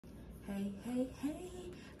Hey, hey, hey,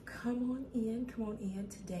 come on in, come on in.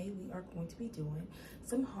 Today we are going to be doing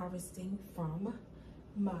some harvesting from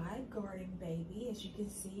my garden baby. As you can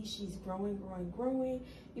see, she's growing.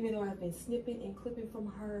 Even though I've been snipping and clipping from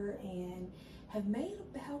her and have made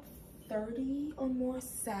about 30 or more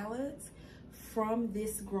salads from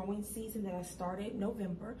this growing season that I started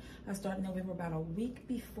November. I started November about a week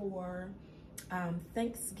before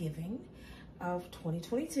Thanksgiving of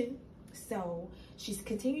 2022. So she's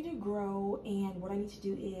continued to grow, and what I need to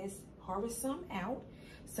do is harvest some out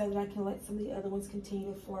so that I can let some of the other ones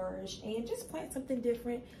continue to flourish and just plant something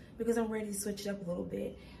different because I'm ready to switch it up a little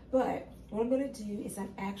bit. But what I'm going to do is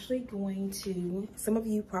I'm actually going to, some of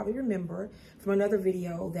you probably remember from another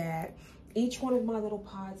video that each one of my little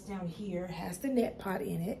pods down here has the net pot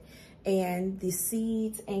in it, and the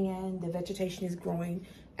seeds and the vegetation is growing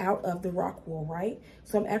out of the rock wool, right?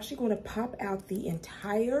 So I'm actually going to pop out the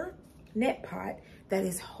entire net pot that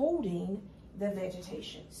is holding the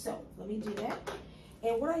vegetation. So let me do that.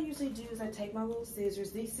 And what I usually do is I take my little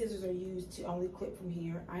scissors. These scissors are used to only clip from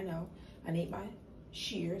here. I know I need my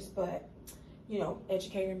shears, but you know,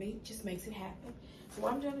 educator me just makes it happen. So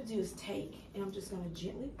what I'm going to do is take, and I'm just going to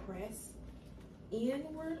gently press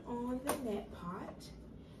inward on the net pot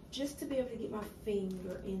just to be able to get my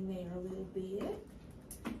finger in there a little bit.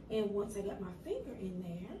 And once I got my finger in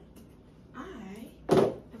there,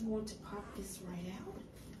 I'm going to pop this right out.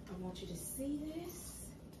 I want you to see this.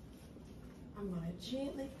 I'm going to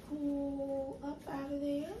gently pull up out of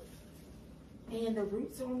there. And the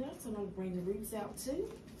roots are on there, so I'm going to bring the roots out too.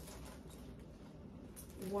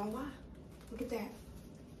 Voila. Look at that.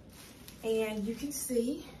 And you can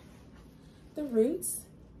see the roots.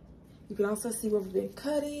 You can also see where we've been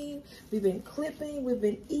cutting, we've been clipping, we've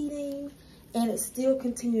been eating, and it's still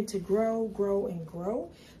continuing to grow, and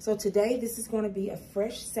grow. So today, this is going to be a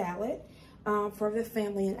fresh salad for the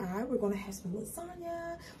family and I. We're going to have some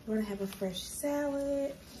lasagna, we're going to have a fresh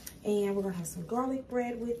salad, and we're going to have some garlic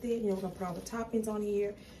bread with it. You know, we're going to put all the toppings on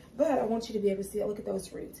here. But I want you to be able to see it. Look at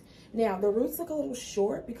those roots. Now, the roots look a little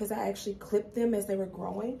short because I actually clipped them as they were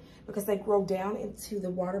growing because they grow down into the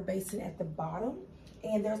water basin at the bottom.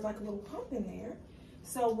 And there's like a little hump in there.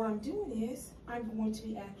 So what I'm doing is I'm going to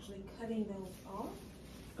be actually cutting those off.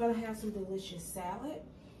 I'm going to have some delicious salad.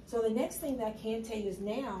 So the next thing that I can tell you is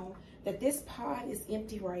now that this pot is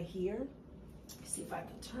empty right here. Let's see if I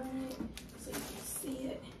can turn it so you can see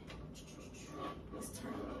it. Let's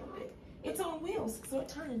turn it a little bit. It's on wheels, so it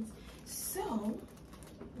turns. So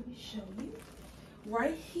let me show you.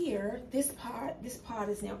 Right here, this pot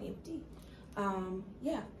is now empty.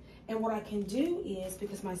 Yeah. And what I can do is,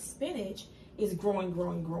 because my spinach is growing,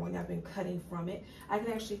 I've been cutting from it, I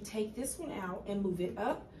can actually take this one out and move it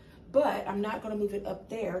up. But I'm not going to move it up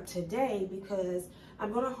there today because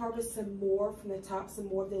I'm going to harvest some more from the top, some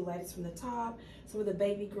more of the lettuce from the top, some of the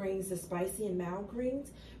baby greens, the spicy and mild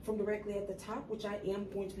greens from directly at the top, which I am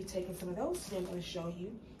going to be taking some of those. So I'm going to show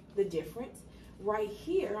you the difference. Right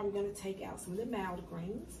here, I'm going to take out some of the mild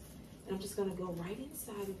greens, and I'm just going to go right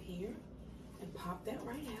inside of here and pop that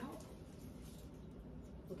right out.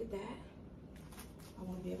 Look at that. I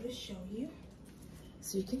want to be able to show you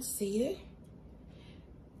so you can see it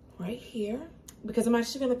right here, because I'm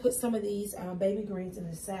actually going to put some of these baby greens in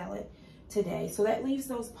the salad today. So that leaves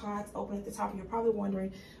those pods open at the top, and you're probably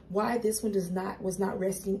wondering why this one was not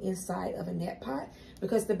resting inside of a net pot,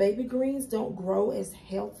 because the baby greens don't grow as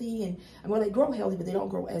healthy, and well, they grow healthy, but they don't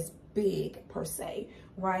grow as big per se,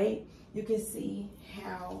 right? You can see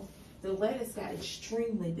how the lettuce got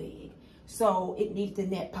extremely big, so it needs the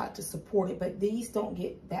net pot to support it, but these don't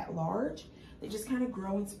get that large. They just kind of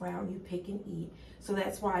grow and sprout, and you pick and eat. So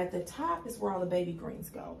that's why at the top is where all the baby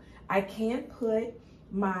greens go. I can put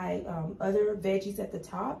my other veggies at the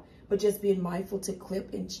top, but just being mindful to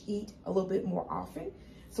clip and eat a little bit more often.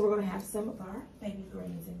 So we're gonna have some of our baby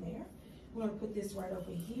greens in there. We're gonna put this right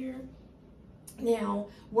over here. Now,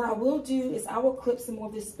 what I will do is I will clip some more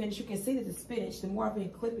of this spinach. You can see that the spinach, the more I've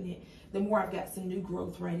been clipping it, the more I've got some new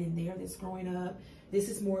growth right in there that's growing up. This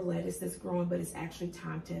is more lettuce that's growing, but it's actually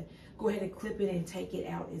time to go ahead and clip it and take it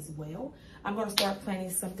out as well. I'm going to start planting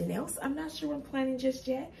something else. I'm not sure what I'm planting just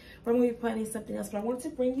yet, but I'm going to be planting something else. But I wanted to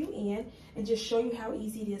bring you in and just show you how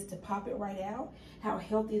easy it is to pop it right out, how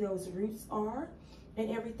healthy those roots are and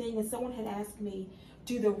everything. And someone had asked me,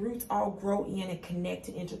 do the roots all grow in and connect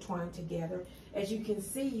and intertwine together? As you can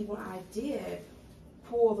see, when I did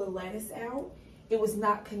pull the lettuce out, it was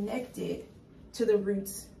not connected to the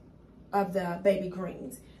roots of the baby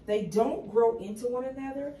greens. They don't grow into one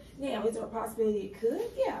another. Now, is there a possibility it could?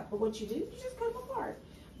 Yeah, but what you do, you just cut them apart.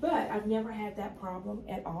 but I've never had that problem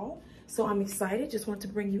at all. So I'm excited. Just want to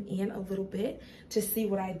bring you in a little bit to see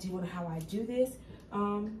what I do and how I do this.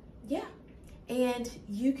 Yeah. And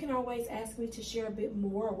you can always ask me to share a bit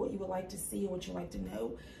more of what you would like to see or what you'd like to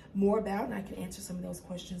know more about, and I can answer some of those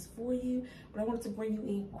questions for you. But I wanted to bring you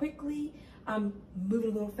in quickly. I'm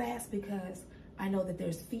moving a little fast because I know that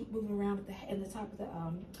there's feet moving around at the top of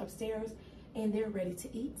the upstairs, and they're ready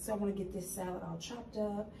to eat. So I want to get this salad all chopped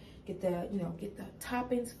up, get the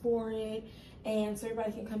toppings for it, and so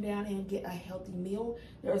everybody can come down and get a healthy meal.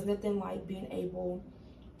 There is nothing like being able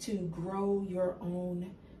to grow your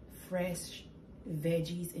own fresh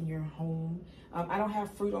veggies in your home. I don't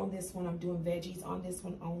have fruit on this one. I'm doing veggies on this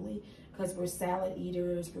one only because we're salad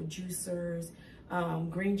eaters, we're juicers.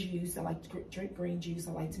 Green juice, I like to drink green juice.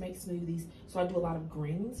 I like to make smoothies, so I do a lot of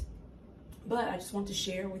greens. But I just want to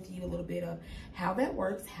share with you a little bit of how that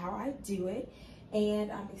works, how I do it,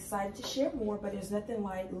 and I'm excited to share more. But there's nothing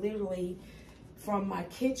like literally from my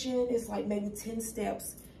kitchen. It's like maybe 10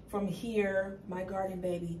 steps from here, my garden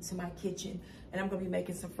baby, to my kitchen, and I'm gonna be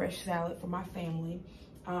making some fresh salad for my family.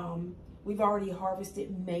 We've already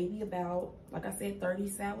harvested maybe about, like I said, 30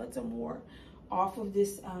 salads or more off of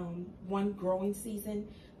this one growing season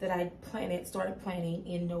that I started planting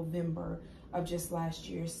in November of just last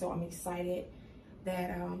year. So I'm excited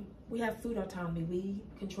that we have food autonomy. We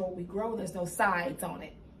control what we grow. There's no sides on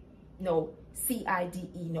it. No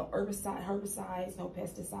C-I-D-E, no herbicides, no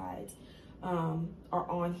pesticides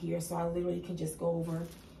are on here. So I literally can just go over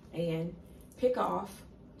and pick off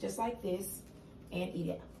just like this and eat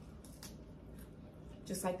it.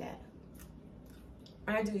 Just like that.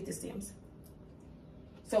 And I do eat the stems.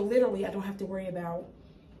 So literally, I don't have to worry about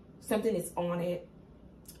something that's on it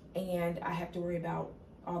and I have to worry about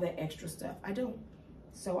all that extra stuff. I don't.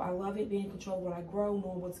 So I love it, being in control of what I grow,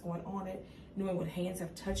 knowing what's going on it, knowing what hands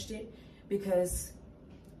have touched it, because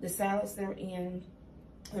the salads that are in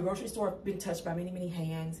the grocery store have been touched by many, many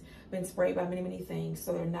hands, been sprayed by many, many things,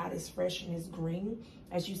 so they're not as fresh and as green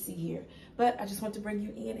as you see here. But I just want to bring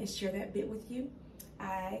you in and share that bit with you.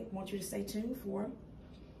 I want you to stay tuned for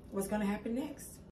what's going to happen next.